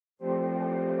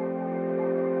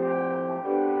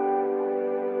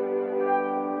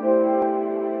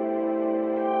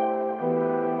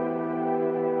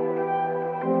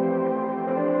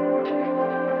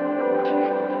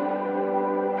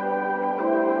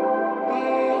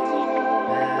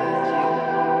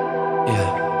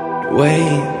Yeah,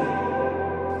 wait,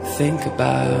 think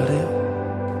about it.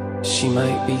 She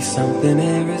might be something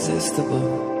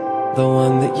irresistible, the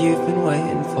one that you've been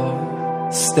waiting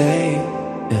for. Stay,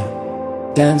 yeah,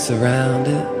 dance around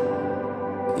it.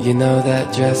 You know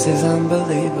that dress is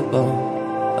unbelievable.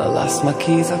 I lost my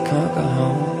keys, I can't go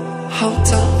home.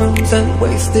 Hotel rooms and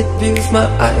wasted views, my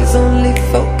eyes only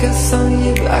focus on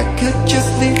you. I could just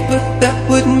leave, but that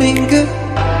would mean good.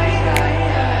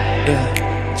 Yeah,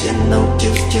 gin, no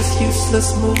juice, just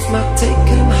useless moves. My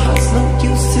taking heart's no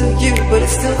use to you, but it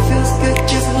still feels good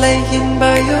just laying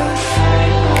by you.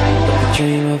 But the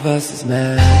dream of us is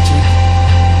magic.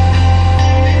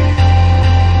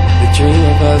 The dream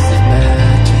of us is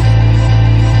magic.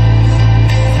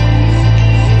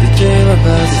 The dream of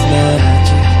us is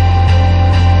magic.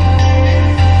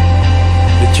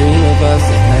 The dream of us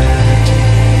is magic.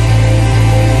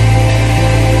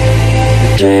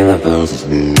 The dream of us is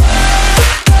magic.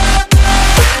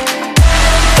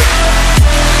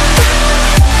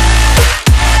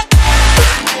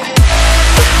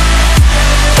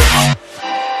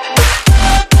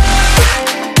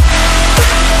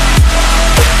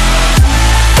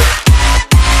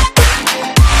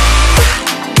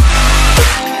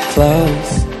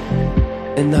 Close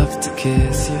enough to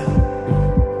kiss you.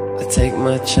 I take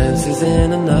my chances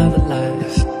in another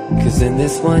life, 'cause in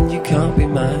this one you can't be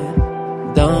mine.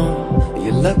 Don't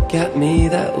you look at me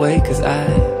that way, 'cause I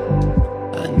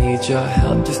need your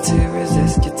help just to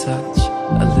resist your touch.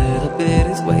 A little bit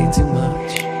is way too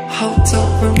much. Hotel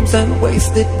rooms and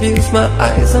wasted views, my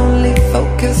eyes only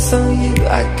focus on you.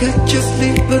 I could just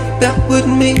leave, but that would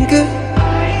mean good.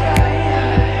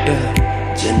 Yeah,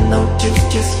 gin, no juice,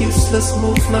 just useless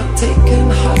moves. My taking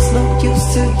heart's no use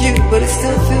to you, but it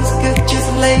still feels good just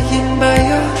laying by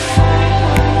you.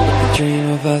 But the dream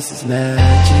of us is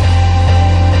magic.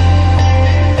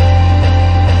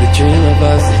 The dream of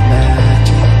us is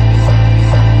magic.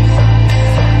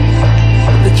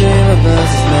 The dream of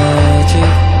us is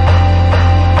magic.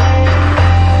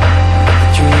 The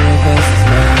dream of us is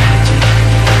magic.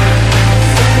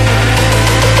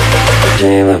 The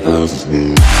dream of us is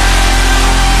magic.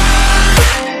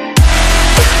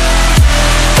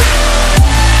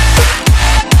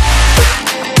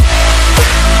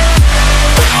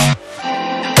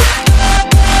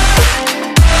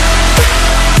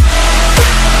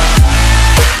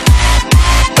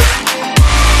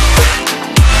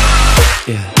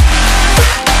 Yeah.